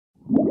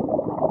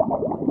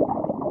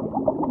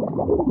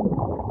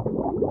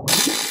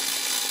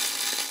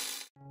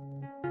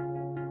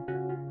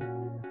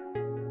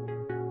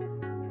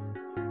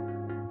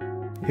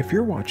If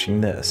you're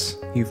watching this,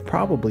 you've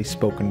probably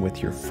spoken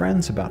with your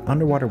friends about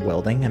underwater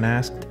welding and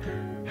asked,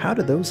 how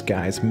do those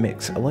guys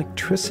mix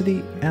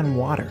electricity and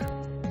water?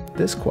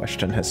 This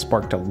question has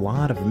sparked a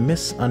lot of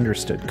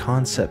misunderstood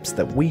concepts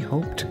that we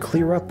hope to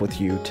clear up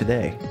with you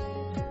today.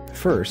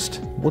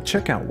 First, we'll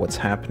check out what's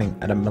happening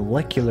at a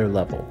molecular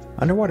level.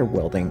 Underwater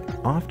welding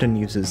often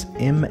uses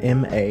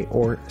MMA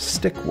or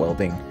stick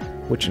welding,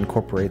 which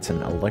incorporates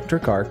an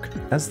electric arc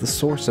as the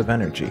source of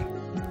energy.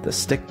 The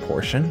stick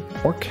portion,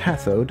 or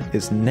cathode,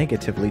 is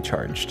negatively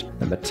charged.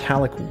 The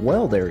metallic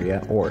weld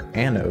area, or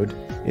anode,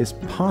 is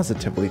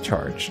positively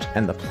charged,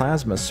 and the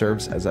plasma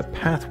serves as a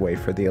pathway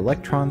for the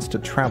electrons to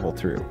travel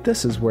through.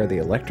 This is where the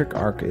electric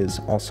arc is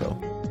also.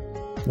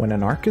 When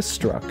an arc is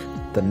struck,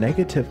 the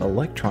negative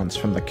electrons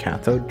from the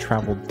cathode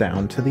travel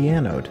down to the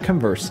anode.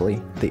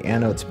 Conversely, the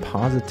anode's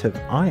positive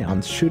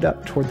ions shoot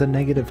up toward the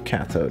negative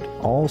cathode,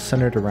 all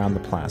centered around the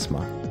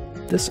plasma.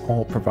 This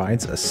all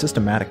provides a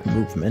systematic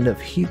movement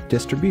of heat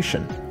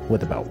distribution,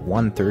 with about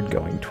 1/3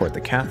 going toward the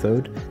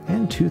cathode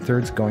and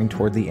 2/3 going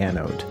toward the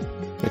anode.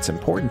 It's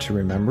important to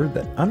remember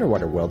that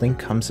underwater welding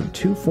comes in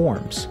two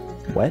forms,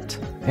 wet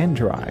and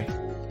dry.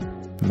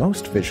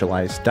 Most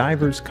visualize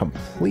divers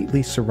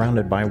completely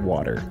surrounded by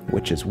water,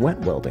 which is wet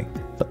welding,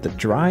 but the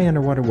dry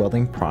underwater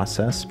welding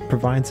process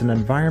provides an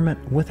environment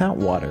without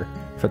water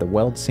for the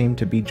weld seam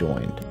to be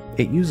joined.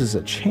 It uses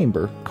a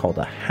chamber called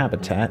a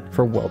habitat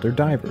for welder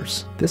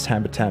divers. This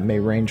habitat may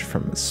range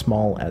from as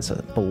small as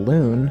a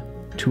balloon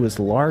to as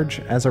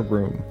large as a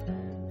room.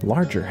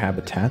 Larger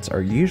habitats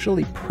are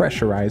usually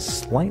pressurized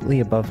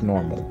slightly above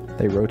normal.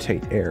 They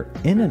rotate air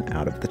in and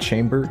out of the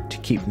chamber to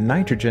keep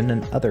nitrogen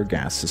and other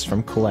gases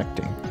from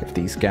collecting. If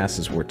these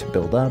gases were to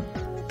build up,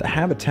 the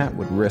habitat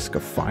would risk a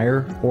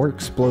fire or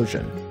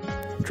explosion.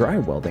 Dry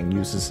welding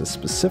uses a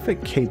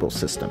specific cable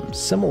system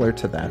similar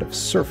to that of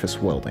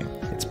surface welding.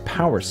 Its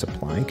power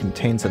supply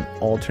contains an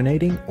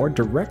alternating or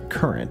direct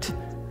current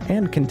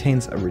and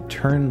contains a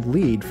return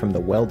lead from the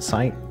weld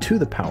site to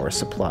the power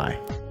supply.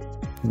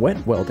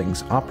 Wet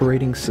welding's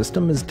operating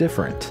system is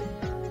different.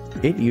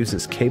 It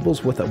uses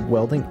cables with a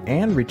welding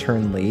and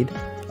return lead,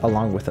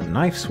 along with a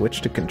knife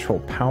switch to control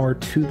power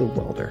to the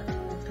welder.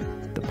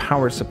 The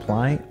power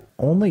supply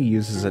only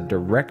uses a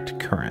direct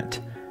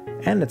current,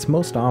 and it's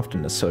most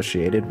often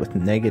associated with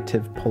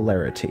negative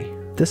polarity.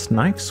 This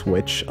knife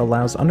switch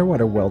allows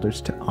underwater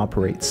welders to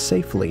operate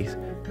safely,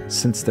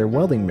 since their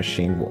welding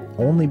machine will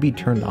only be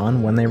turned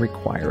on when they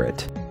require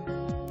it.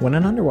 When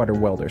an underwater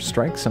welder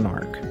strikes an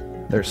arc,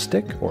 their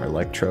stick or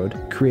electrode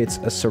creates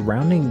a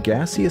surrounding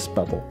gaseous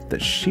bubble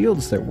that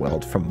shields their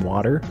weld from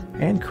water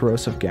and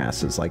corrosive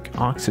gases like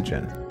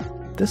oxygen.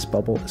 This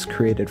bubble is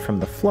created from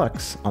the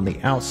flux on the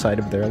outside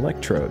of their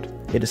electrode.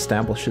 It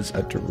establishes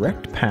a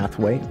direct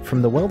pathway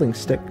from the welding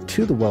stick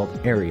to the weld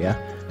area,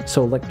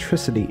 so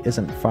electricity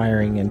isn't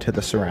firing into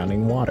the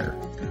surrounding water.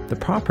 The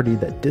property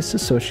that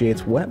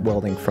disassociates wet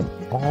welding from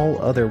all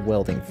other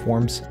welding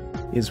forms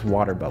is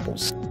water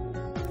bubbles.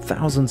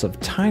 Thousands of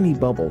tiny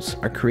bubbles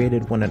are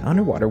created when an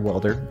underwater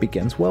welder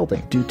begins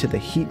welding due to the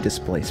heat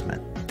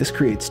displacement. This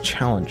creates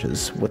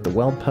challenges with the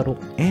weld puddle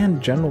and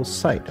general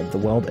sight of the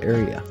weld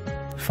area.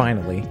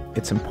 Finally,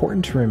 it's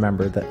important to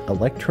remember that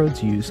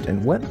electrodes used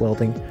in wet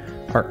welding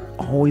are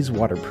always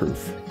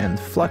waterproof, and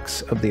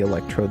flux of the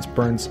electrodes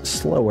burns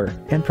slower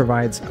and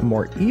provides a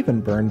more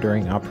even burn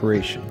during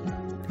operation.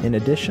 In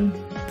addition,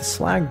 the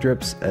slag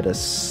drips at a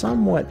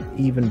somewhat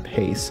even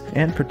pace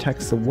and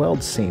protects the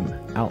weld seam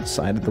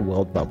outside of the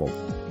weld bubble.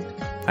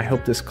 I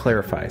hope this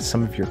clarifies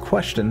some of your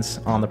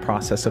questions on the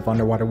process of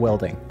underwater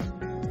welding.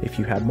 If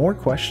you have more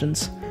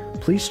questions,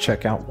 please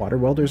check out Water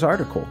Welder's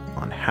article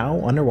on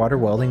how underwater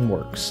welding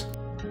works.